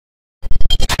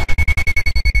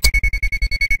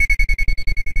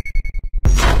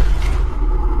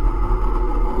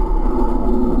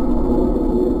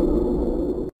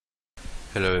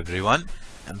everyone,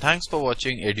 and thanks for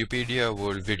watching Edupedia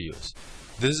World videos.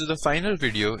 This is the final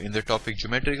video in the topic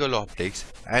geometrical optics,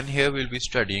 and here we'll be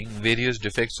studying various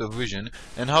defects of vision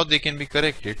and how they can be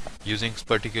corrected using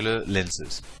particular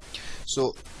lenses.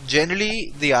 So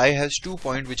generally the eye has 2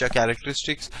 points which are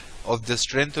characteristics of the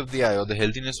strength of the eye or the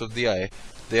healthiness of the eye.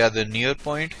 They are the near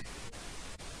point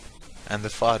and the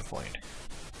far point.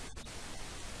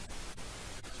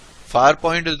 Far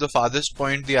point is the farthest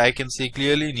point the eye can see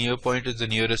clearly, near point is the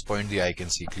nearest point the eye can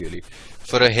see clearly.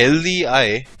 For a healthy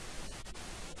eye,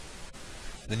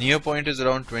 the near point is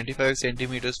around 25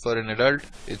 centimeters for an adult,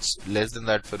 it's less than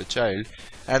that for a child,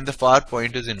 and the far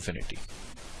point is infinity.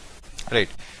 Right.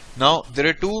 Now there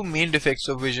are two main defects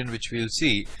of vision which we'll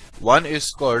see. One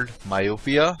is called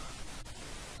myopia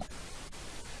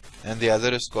and the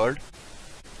other is called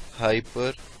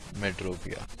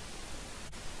hypermetropia.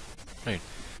 Right.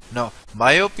 Now,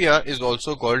 myopia is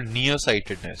also called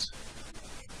nearsightedness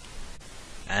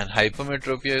and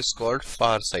hypermetropia is called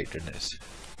farsightedness.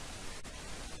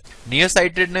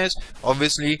 Nearsightedness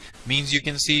obviously means you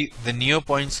can see the near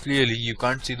points clearly, you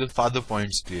can't see the farther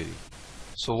points clearly.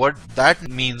 So what that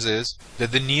means is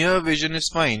that the near vision is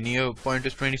fine, near point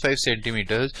is 25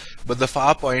 centimeters, but the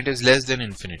far point is less than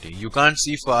infinity. You can't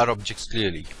see far objects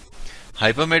clearly.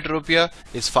 Hypermetropia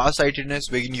is farsightedness,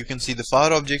 wherein you can see the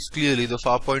far objects clearly, the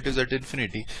far point is at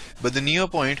infinity, but the near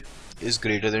point is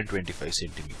greater than 25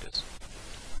 centimeters.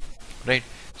 Right.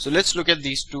 So let's look at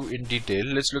these two in detail.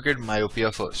 Let's look at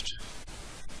myopia first.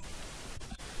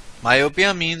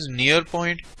 Myopia means near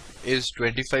point is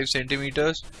 25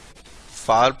 centimeters,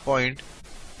 far point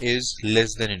is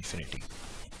less than infinity.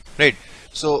 Right.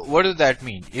 So what does that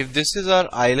mean? If this is our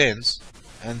eye lens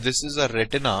and this is our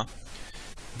retina,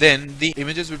 then the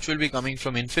images which will be coming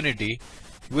from infinity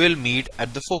will meet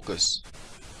at the focus,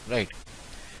 right?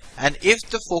 And if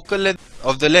the focal length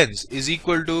of the lens is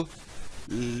equal to,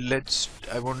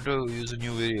 I want to use a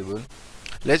new variable,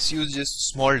 let's use just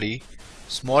small d.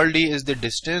 Small d is the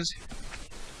distance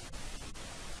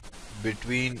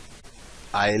between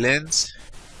eye lens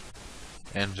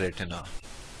and retina,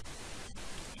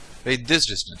 right? This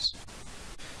distance.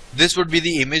 This would be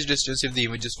the image distance if the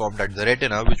image is formed at the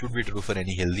retina, which would be true for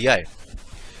any healthy eye.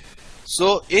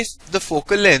 So if the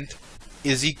focal length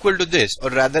is equal to this,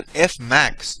 or rather f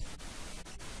max,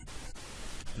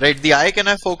 right, the eye can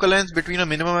have focal length between a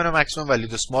minimum and a maximum value.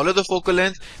 The smaller the focal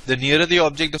length, the nearer the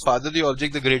object, the farther the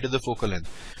object, the greater the focal length.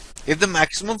 If the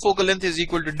maximum focal length is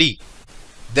equal to d,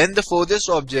 then the furthest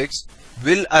objects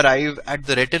will arrive at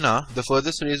the retina, the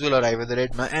furthest rays will arrive at the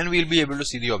retina, and we'll be able to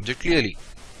see the object clearly.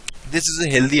 This is a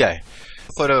healthy eye.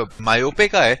 For a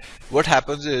myopic eye, what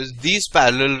happens is these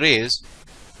parallel rays,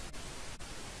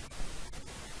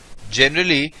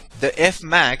 generally the f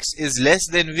max is less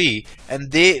than v,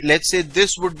 and let's say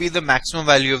this would be the maximum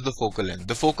value of the focal length.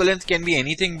 The focal length can be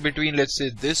anything between, let's say,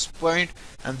 this point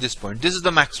and this point. This is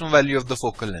the maximum value of the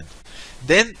focal length.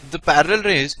 Then the parallel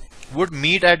rays would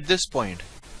meet at this point.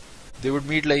 They would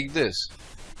meet like this.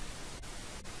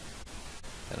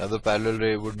 Another parallel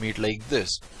ray would meet like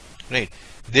this. Right.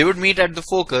 They would meet at the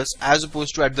focus as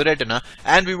opposed to at the retina,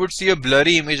 and we would see a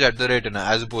blurry image at the retina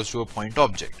as opposed to a point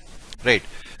object. Right.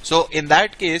 So in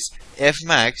that case, f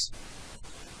max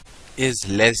is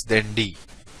less than d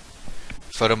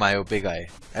for a myopic eye.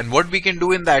 And what we can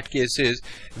do in that case is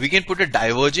we can put a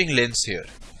diverging lens here.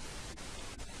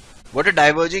 What a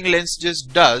diverging lens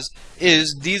just does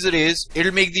is these rays,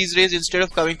 it'll make these rays, instead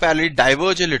of coming parallel,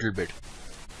 diverge a little bit.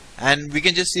 And we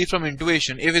can just see from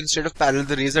intuition, if instead of parallel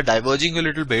the rays are diverging a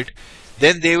little bit,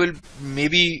 then they will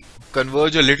maybe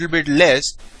converge a little bit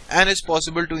less, and it's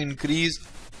possible to increase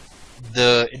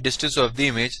the distance of the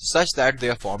image such that they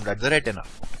are formed at the retina.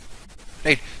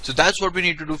 Right. So that's what we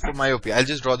need to do for myopia. I'll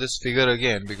just draw this figure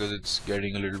again because it's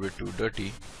getting a little bit too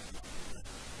dirty.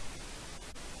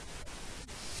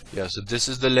 Yeah, so this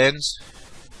is the lens,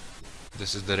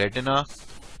 this is the retina,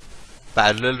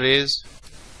 parallel rays,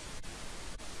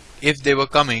 if they were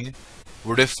coming,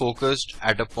 would have focused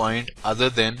at a point other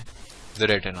than the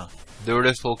retina. They would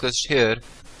have focused here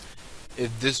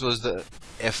if this was the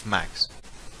f max.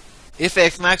 If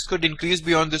f max could increase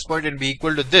beyond this point and be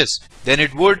equal to this, then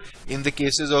it would in the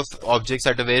cases of objects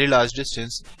at a very large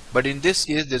distance, but in this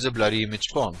case there's a blurry image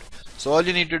formed. So all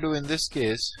you need to do in this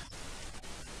case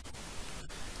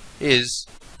is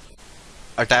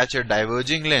attach a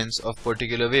diverging lens of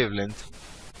particular wavelength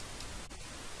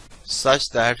such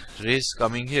that rays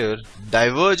coming here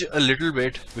diverge a little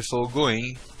bit before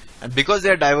going, and because they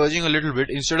are diverging a little bit,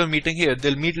 instead of meeting here,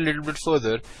 they'll meet a little bit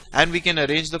further, and we can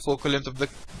arrange the focal length of the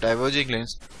diverging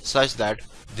lens such that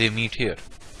they meet here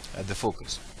at the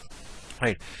focus.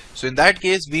 right? So in that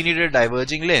case, we need a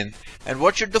diverging lens. And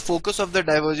what should the focus of the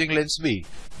diverging lens be?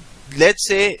 Let's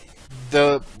say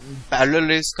the parallel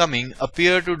rays coming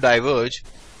appear to diverge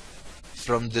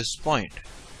from this point,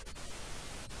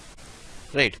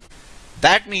 right?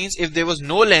 That means if there was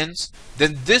no lens,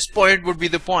 then this point would be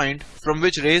the point from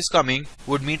which rays coming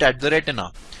would meet at the retina.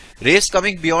 Rays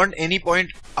coming beyond any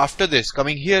point after this,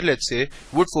 coming here, let's say,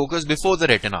 would focus before the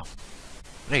retina,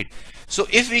 right? So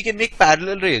if we can make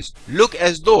parallel rays look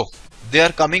as though they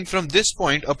are coming from this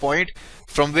point, a point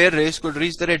from where rays could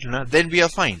reach the retina, then we are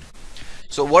fine.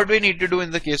 So what we need to do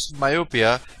in the case of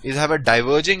myopia is have a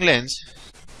diverging lens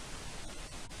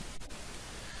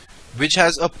which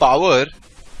has a power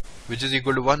which is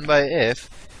equal to 1 by f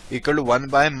equal to 1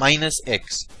 by minus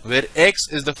x, where x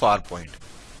is the far point.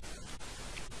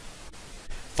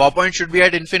 Far point should be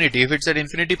at infinity. If it's at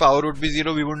infinity, power would be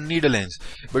 0, we wouldn't need a lens.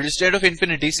 But instead of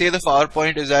infinity, say the far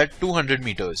point is at 200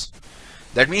 meters.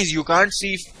 That means you can't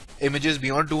see images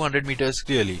beyond 200 meters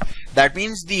clearly. That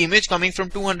means the image coming from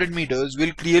 200 meters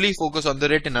will clearly focus on the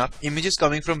retina. Images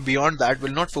coming from beyond that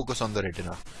will not focus on the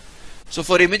retina. So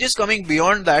for images coming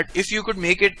beyond that, if you could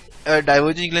make it a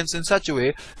diverging lens in such a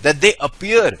way that they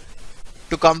appear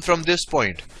to come from this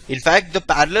point. In fact, the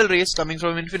parallel rays coming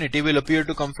from infinity will appear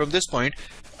to come from this point.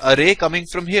 A ray coming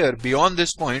from here beyond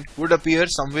this point would appear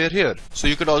somewhere here. So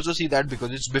you could also see that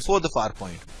because it's before the far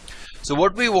point. So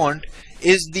what we want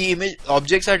is the image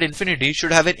objects at infinity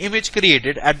should have an image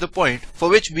created at the point for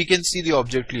which we can see the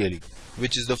object clearly,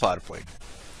 which is the far point.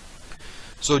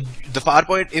 So the far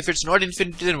point, if it's not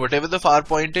infinity, then whatever the far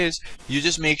point is, you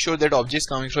just make sure that objects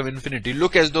coming from infinity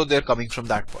look as though they're coming from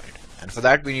that point. And for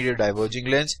that we need a diverging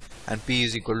lens, and p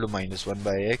is equal to minus 1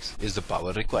 by x is the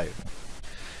power required.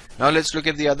 Now let's look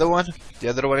at the other one. The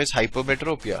other one is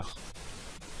hypermetropia.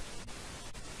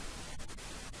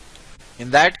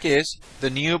 In that case, the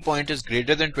near point is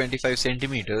greater than 25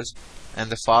 centimeters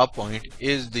and the far point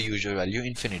is the usual value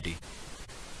infinity.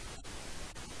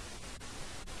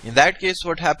 In that case,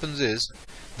 what happens is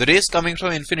the rays coming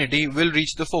from infinity will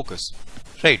reach the focus,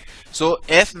 right? So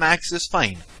f max is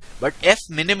fine, but f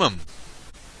minimum,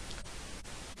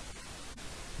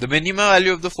 the minimum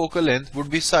value of the focal length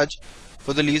would be such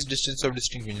for the least distance of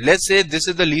distinct vision. Let's say this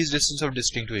is the least distance of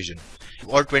distinct vision,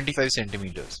 or 25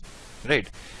 centimeters, right?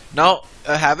 Now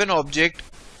have an object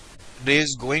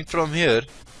rays going from here.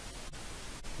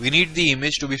 We need the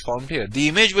image to be formed here. The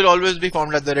image will always be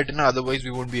formed at the retina, otherwise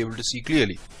we won't be able to see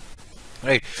clearly,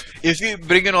 right? If we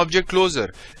bring an object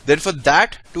closer, then for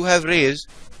that to have rays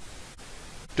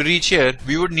to reach here,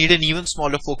 we would need an even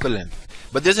smaller focal length.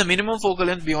 But there's a minimum focal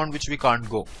length beyond which we can't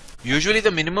go. Usually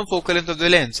the minimum focal length of the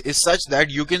lens is such that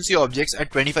you can see objects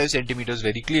at 25 centimeters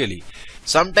very clearly.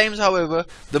 Sometimes, however,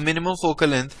 the minimum focal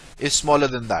length is smaller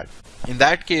than that. In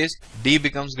that case, d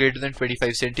becomes greater than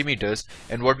 25 centimeters,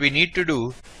 and what we need to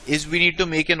do is we need to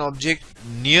make an object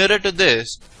nearer to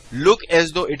this look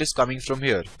as though it is coming from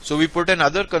here. So we put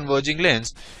another converging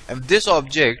lens, and this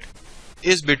object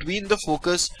is between the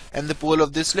focus and the pole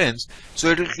of this lens, so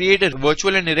it will create a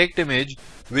virtual and erect image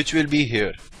which will be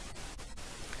here.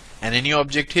 And any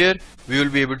object here we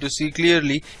will be able to see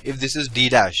clearly if this is d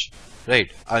dash,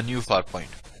 right, our new far point.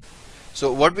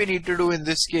 So what we need to do in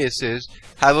this case is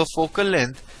have a focal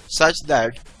length such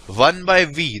that 1 by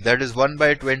v, that is 1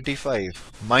 by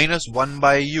 25, minus 1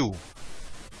 by u,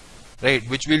 right,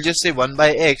 which we'll just say 1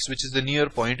 by x, which is the near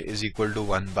point, is equal to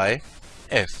 1 by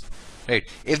f. Right.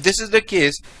 If this is the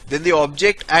case, then the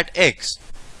object at x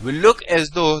will look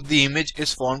as though the image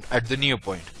is formed at the near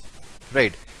point,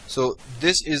 right? So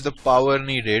this is the power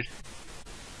needed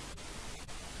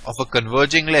of a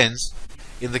converging lens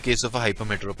in the case of a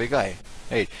hypermetropic eye,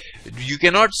 right? You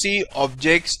cannot see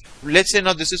objects. Let's say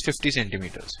now this is 50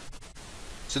 centimeters.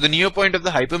 So the near point of the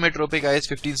hypermetropic eye is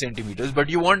 15 centimeters, but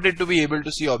you want it to be able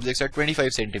to see objects at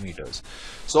 25 centimeters.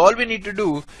 So all we need to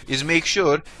do is make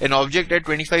sure an object at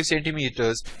 25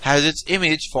 centimeters has its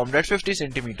image formed at 50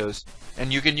 centimeters,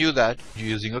 and you can do that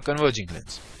using a converging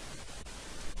lens,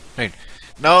 right?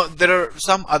 Now there are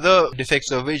some other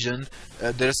defects of vision.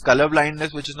 There is color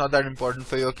blindness, which is not that important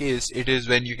for your case. It is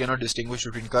when you cannot distinguish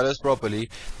between colors properly.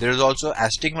 There is also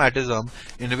astigmatism,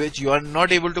 in which you are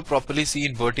not able to properly see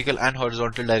in vertical and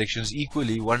horizontal directions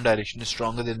equally. One direction is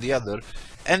stronger than the other,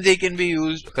 and they can be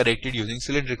corrected using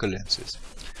cylindrical lenses.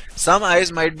 Some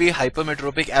eyes might be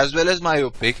hypermetropic as well as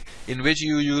myopic, in which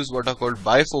you use what are called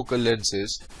bifocal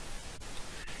lenses,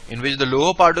 in which the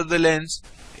lower part of the lens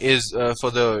is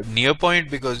for the near point,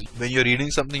 because when you're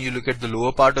reading something you look at the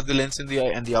lower part of the lens in the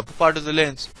eye, and the upper part of the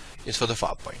lens is for the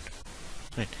far point.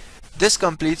 Right. This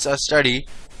completes our study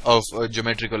of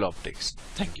geometrical optics.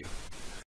 Thank you.